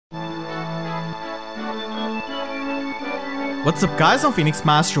What's up guys, I'm Phoenix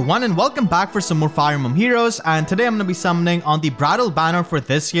Master 1 and welcome back for some more Fire Emblem Heroes, and today I'm going to be summoning on the Bridal Banner for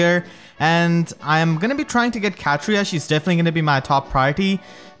this year, and I'm going to be trying to get Catria. She's definitely going to be my top priority,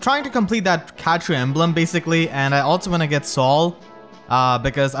 trying to complete that Catria emblem basically, and I also want to get Saul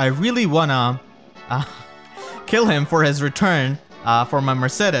because I really want to kill him for his return for my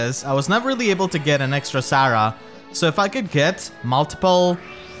Mercedes. I was never really able to get an extra Sarah, so if I could get multiple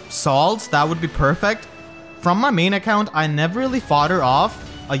Sauls, that would be perfect. From my main account, I never really fought her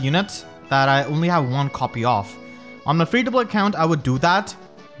off a unit that I only have one copy of. On my free-to-play account, I would do that,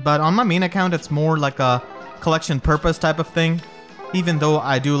 but on my main account, it's more like a collection purpose type of thing, even though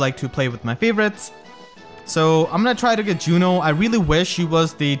I do like to play with my favorites. So I'm gonna try to get Juno. I really wish she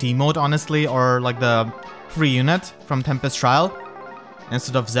was the demote, honestly, or like the free unit from Tempest Trial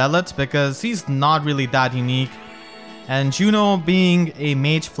instead of Zealot, because he's not really that unique. And Juno being a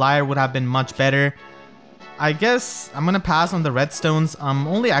mage flyer would have been much better. I guess I'm gonna pass on the redstones. I'm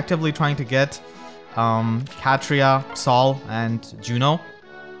only actively trying to get Catria, Saul, and Juno.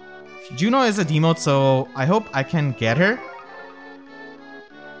 Juno is a demote, so I hope I can get her.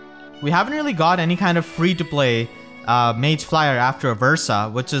 We haven't really got any kind of free-to-play mage flyer after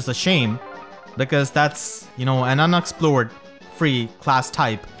Versa, which is a shame, because that's, you know, an unexplored free class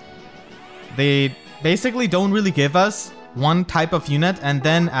type. They basically don't really give us one type of unit, and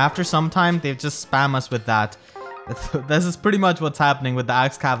then after some time they just spam us with that. This is pretty much what's happening with the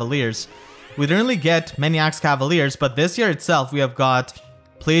Axe Cavaliers. We didn't really get many Axe Cavaliers, but this year itself we have got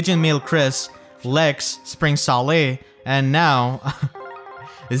Pelagian Male Chris, Lex, Spring Saleh, and now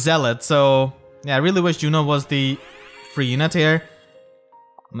Zealot. So yeah, I really wish Juno was the free unit here.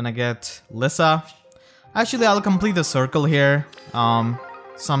 I'm gonna get Lissa. Actually, I'll complete the circle here,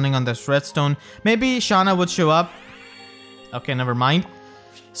 summoning on this redstone. Maybe Shanna would show up. Okay, never mind.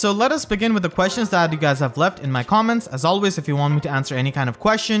 So let us begin with the questions that you guys have left in my comments. As always, if you want me to answer any kind of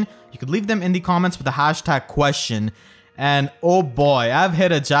question, you could leave them in the comments with the hashtag question. And oh boy, I've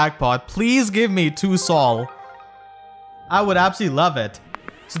hit a jackpot. Please give me 2 Saul. I would absolutely love it.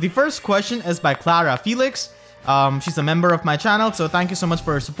 So the first question is by Clara Felix. She's a member of my channel, so thank you so much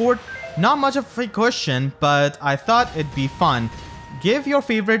for her support. Not much of a question, but I thought it'd be fun. Give your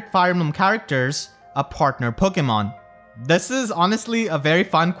favorite Fire Emblem characters a partner Pokemon. This is honestly a very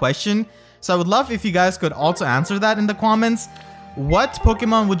fun question, so I would love if you guys could also answer that in the comments. What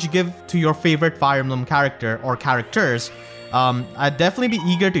Pokemon would you give to your favorite Fire Emblem character or characters? I'd definitely be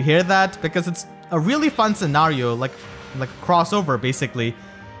eager to hear that, because it's a really fun scenario, like a crossover basically.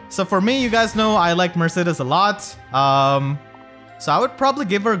 So for me, you guys know I like Mercedes a lot. So I would probably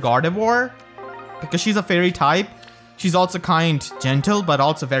give her Gardevoir, because she's a fairy type. She's also kind, gentle, but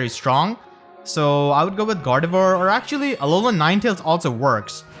also very strong. So I would go with Gardevoir, or actually Alolan Ninetales also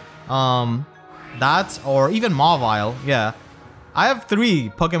works. That, or even Mawile, yeah. I have 3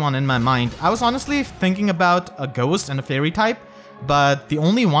 Pokemon in my mind. I was honestly thinking about a Ghost and a Fairy type, but the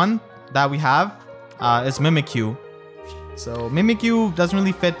only one that we have is Mimikyu. So Mimikyu doesn't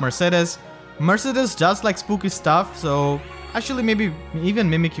really fit Mercedes. Mercedes does like spooky stuff, so actually maybe even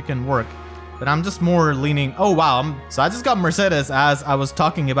Mimikyu can work. But I'm just more leaning... Oh wow, so I just got Mercedes as I was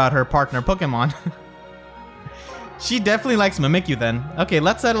talking about her partner Pokemon. She definitely likes Mimikyu then. Okay,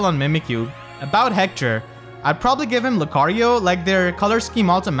 let's settle on Mimikyu. About Hector, I'd probably give him Lucario, like their color scheme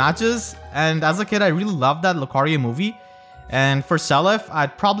also matches. And as a kid, I really loved that Lucario movie. And for Seliph,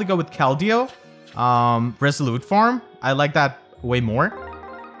 I'd probably go with Keldeo. Resolute form, I like that way more.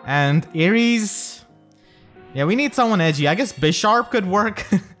 And Ares... Yeah, we need someone edgy. I guess Bisharp could work.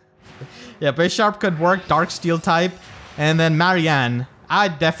 Yeah, Bisharp could work, Dark Steel type. And then Marianne.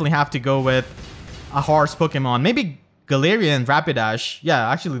 I'd definitely have to go with a horse Pokemon. Maybe Galarian Rapidash. Yeah,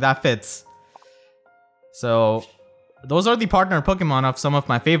 actually that fits. So, those are the partner Pokemon of some of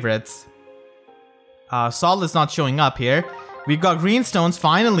my favorites. Saul is not showing up here. We've got green stones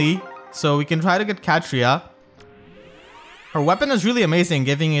finally, so we can try to get Catria. Her weapon is really amazing,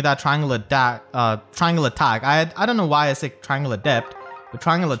 giving you that triangle attack. I don't know why I say triangle adept, but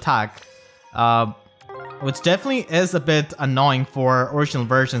triangle attack. Which definitely is a bit annoying for original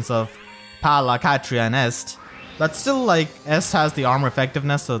versions of Pala, Catria, and Est. But still, like, Est has the armor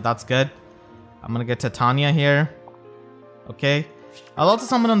effectiveness, so that's good. I'm gonna get Titania here. Okay. I'll also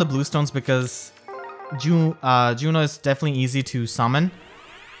summon on the blue stones because Juno is definitely easy to summon.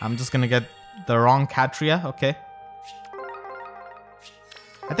 I'm just gonna get the wrong Catria. Okay.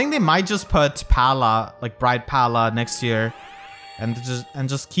 I think they might just put Pala, like Bride Pala, next year. And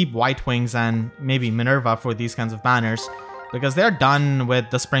just keep White Wings and maybe Minerva for these kinds of banners, because they're done with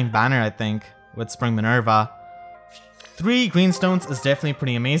the Spring Banner, I think, with Spring Minerva. 3 green stones is definitely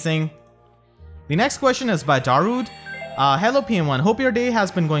pretty amazing. The next question is by Darud. Hello PM1, hope your day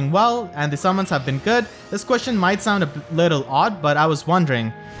has been going well and the summons have been good. This question might sound a little odd, but I was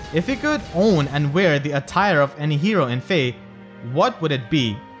wondering, if you could own and wear the attire of any hero in FE, what would it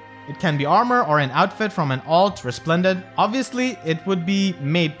be? It can be armor or an outfit from an alt, resplendent. Obviously, it would be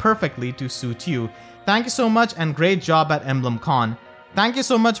made perfectly to suit you. Thank you so much and great job at EmblemCon. Thank you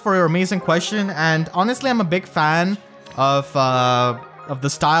so much for your amazing question, and honestly, I'm a big fan of the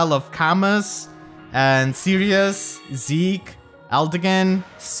style of Camus and Sirius, Zeke, Eldigan,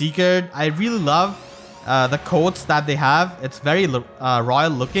 Seekerd. I really love the coats that they have. It's very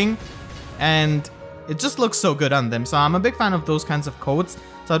royal looking, and it just looks so good on them. So I'm a big fan of those kinds of coats.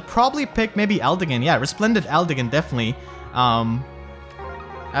 So I'd probably pick maybe Eldigan. Yeah, Resplendent Eldigan, definitely.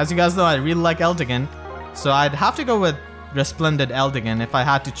 As you guys know, I really like Eldigan. So I'd have to go with Resplendent Eldigan if I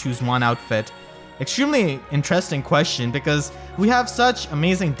had to choose one outfit. Extremely interesting question because we have such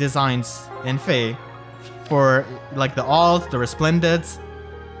amazing designs in FE for like the alts, the Resplendents,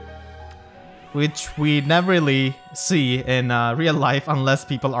 which we never really see in real life unless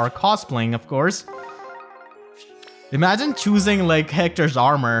people are cosplaying, of course. Imagine choosing like Hector's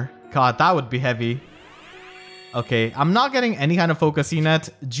armor. God, that would be heavy. Okay, I'm not getting any kind of focus unit.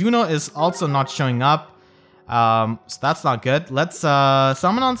 Juno is also not showing up. So that's not good. Let's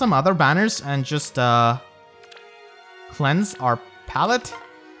summon on some other banners and just cleanse our palette.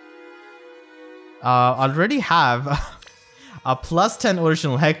 Already have a plus 10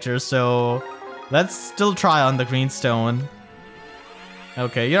 original Hector, so let's still try on the greenstone.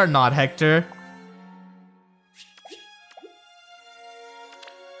 Okay, you're not Hector.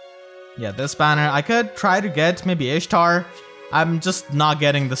 Yeah, this banner. I could try to get maybe Ishtar. I'm just not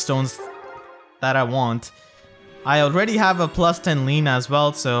getting the stones that I want. I already have a plus 10 lean as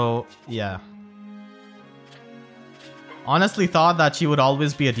well, so yeah. Honestly thought that she would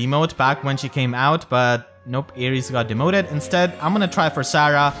always be a demote back when she came out, but nope, Ares got demoted. Instead, I'm gonna try for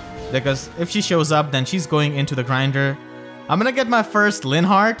Sarah, because if she shows up, then she's going into the grinder. I'm gonna get my first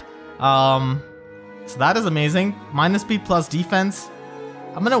Linhardt. So that is amazing. Minus speed plus defense.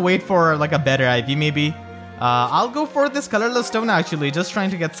 I'm gonna wait for like a better IV maybe. I'll go for this colorless stone actually, just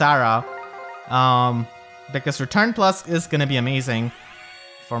trying to get Sarah. Because return plus is gonna be amazing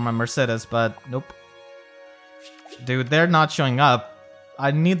for my Mercedes, but nope. Dude, they're not showing up.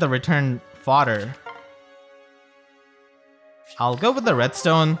 I need the return fodder. I'll go with the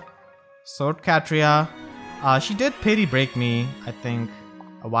redstone. Sword Catria. She did pity break me, I think,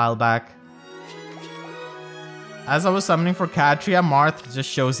 a while back. As I was summoning for Catria, Marth just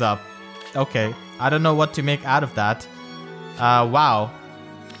shows up. Okay, I don't know what to make out of that. Wow.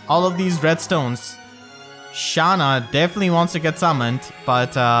 All of these redstones. Shanna definitely wants to get summoned,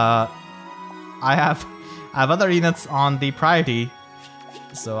 but I have other units on the priority,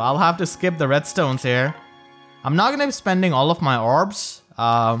 so I'll have to skip the redstones here. I'm not gonna be spending all of my orbs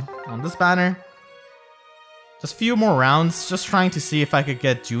on this banner. Just a few more rounds, just trying to see if I could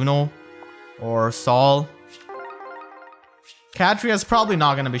get Juno or Saul. Catria is probably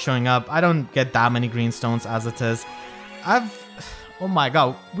not gonna be showing up. I don't get that many greenstones as it is. Oh my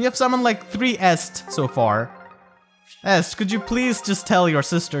god, we have summoned like 3 Est so far. Est, could you please just tell your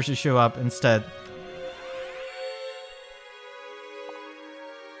sister to show up instead?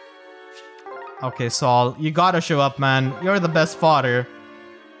 Okay, Saul, you gotta show up, man. You're the best fodder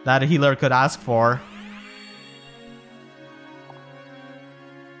that a healer could ask for.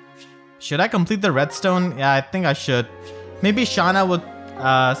 Should I complete the redstone? Yeah, I think I should. Maybe Shanna would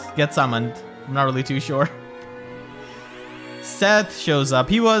get summoned. I'm not really too sure. Seth shows up.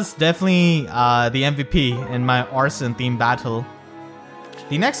 He was definitely the MVP in my Arson theme battle.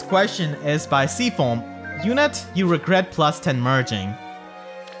 The next question is by Seafoam. Unit you regret plus 10 merging.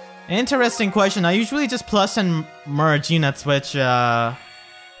 Interesting question. I usually just plus 10 merge units which I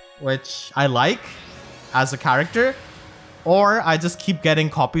like as a character, or I just keep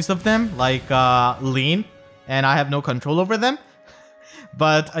getting copies of them like Lean, and I have no control over them.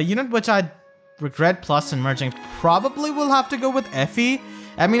 But a unit which I regret plus and merging probably will have to go with FE.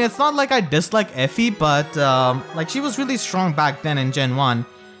 I mean, it's not like I dislike FE, but like she was really strong back then in Gen 1.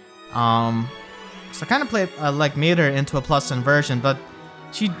 So I kind of played like made her into a plus 10 version, but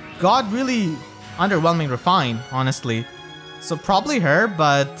she got really underwhelming refined, honestly. So probably her,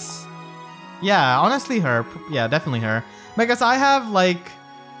 but yeah, honestly her. Yeah, definitely her. Because I have like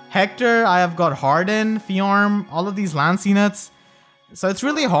Hector, I have got Harden, Fiorm, all of these Lance units. So it's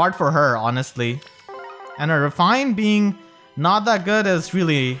really hard for her, honestly. And her refine being not that good is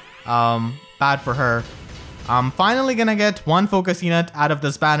really bad for her. I'm finally gonna get one focus unit out of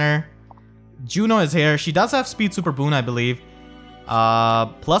this banner. Juno is here. She does have speed super boon, I believe.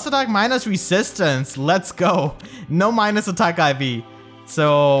 Plus attack minus resistance. Let's go. No minus attack IV.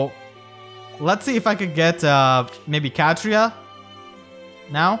 So let's see if I could get maybe Catria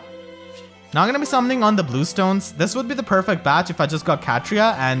now. Now I'm gonna be summoning on the Bluestones. This would be the perfect batch if I just got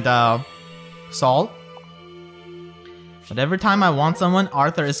Catria and Saul. But every time I want someone,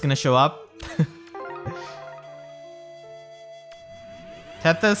 Arthur is gonna show up.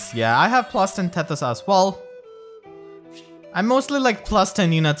 Tethys, yeah, I have plus 10 Tethys as well. I mostly like plus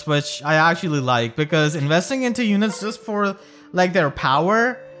 10 units, which I actually like, because investing into units just for like their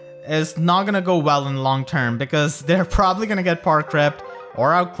power is not gonna go well in the long term, because they're probably gonna get power crept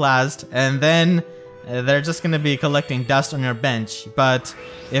or outclassed, and then they're just gonna be collecting dust on your bench. But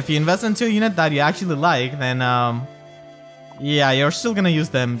if you invest into a unit that you actually like, then yeah, you're still gonna use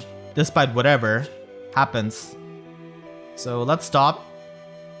them despite whatever happens. So let's stop.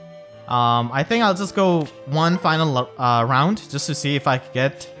 I think I'll just go one final round just to see if I can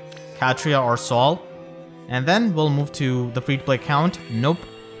get Catria or Saul. And then we'll move to the free-to-play count. Nope.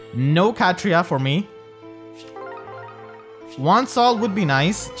 No Catria for me. One Saul would be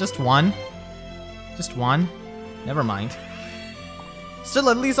nice. Just one. Just one. Never mind. Still,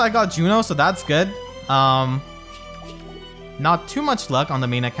 at least I got Juno, so that's good. Not too much luck on the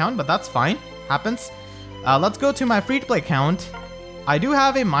main account, but that's fine. Happens. Let's go to my free-to-play count. I do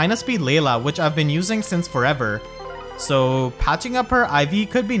have a minus speed Layla, which I've been using since forever. So patching up her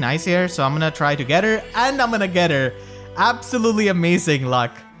IV could be nice here. So I'm gonna try to get her, and I'm gonna get her. Absolutely amazing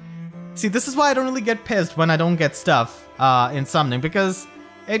luck. See, this is why I don't really get pissed when I don't get stuff in summoning, because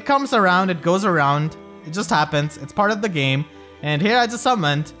it comes around, it goes around, it just happens. It's part of the game. And here I just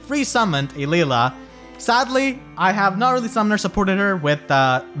free summoned a Layla. Sadly, I have not really summoned or supported her with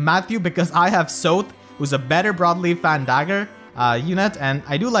Matthew, because I have Soth, who's a better broadleaf fan dagger unit, and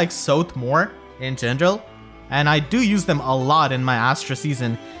I do like Soth more in general, and I do use them a lot in my Astra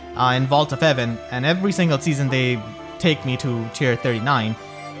season in Vault of Heaven, and every single season they take me to tier 39.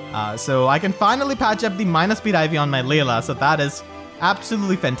 So I can finally patch up the minus speed IV on my Layla, so that is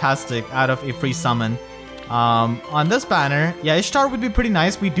absolutely fantastic out of a free summon. On this banner, yeah, Ishtar would be pretty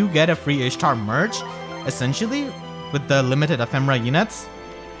nice. We do get a free Ishtar merge, essentially, with the limited ephemera units.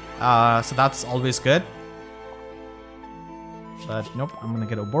 So that's always good. But nope, I'm gonna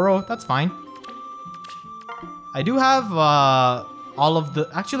get Oboro. That's fine. I do have all of the...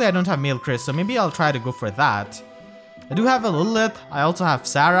 Actually, I don't have Male Chris, so maybe I'll try to go for that. I do have a Lilith. I also have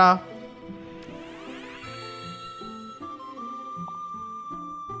Sarah.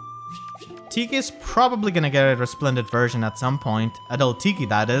 Tiki is probably gonna get a Resplendent version at some point. Adult Tiki,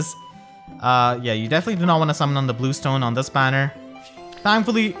 that is. Yeah, you definitely do not want to summon on the blue stone on this banner.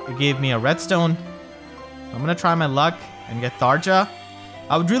 Thankfully, it gave me a red stone. I'm gonna try my luck and get Tharja.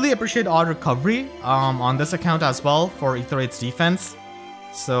 I would really appreciate odd recovery on this account as well for Aether8's defense.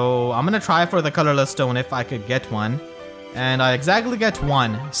 So I'm gonna try for the colorless stone if I could get one. And I exactly get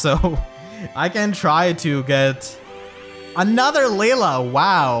one. So I can try to get another Layla.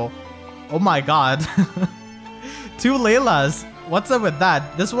 Wow. Oh my god. 2 Laylas. What's up with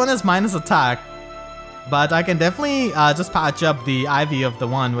that? This one is minus attack. But I can definitely just patch up the IV of the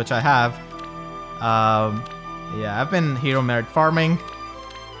one which I have. Yeah, I've been hero merit farming.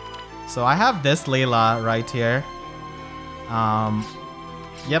 So I have this Layla right here.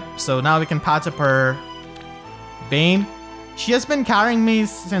 Yep, so now we can patch up her Bane. She has been carrying me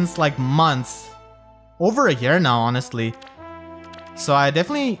since like months. Over a year now, honestly. So I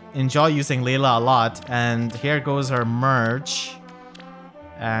definitely enjoy using Layla a lot. And here goes her merge.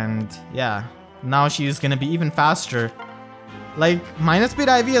 And yeah, now she's gonna be even faster. Like, minus speed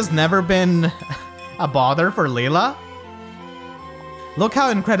IV has never been a bother for Layla. Look how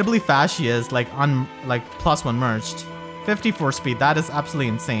incredibly fast she is, like on +1 merged. 54 speed, that is absolutely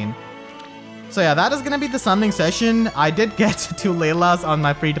insane. So yeah, that is gonna be the summoning session. I did get 2 Laylas on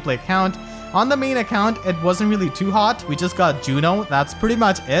my free-to-play account. On the main account, it wasn't really too hot. We just got Juno, that's pretty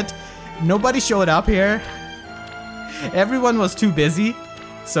much it. Nobody showed up here. Everyone was too busy.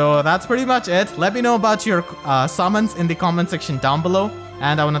 So that's pretty much it. Let me know about your summons in the comment section down below.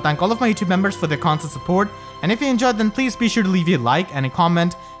 And I want to thank all of my YouTube members for their constant support. And if you enjoyed, then please be sure to leave a like and a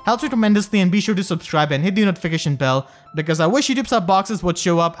comment. Helps me tremendously, and be sure to subscribe and hit the notification bell, because I wish YouTube sub boxes would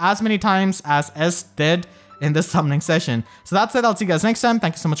show up as many times as S did in this summoning session. So that's it, I'll see you guys next time.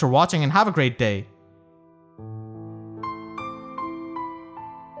 Thank you so much for watching and have a great day.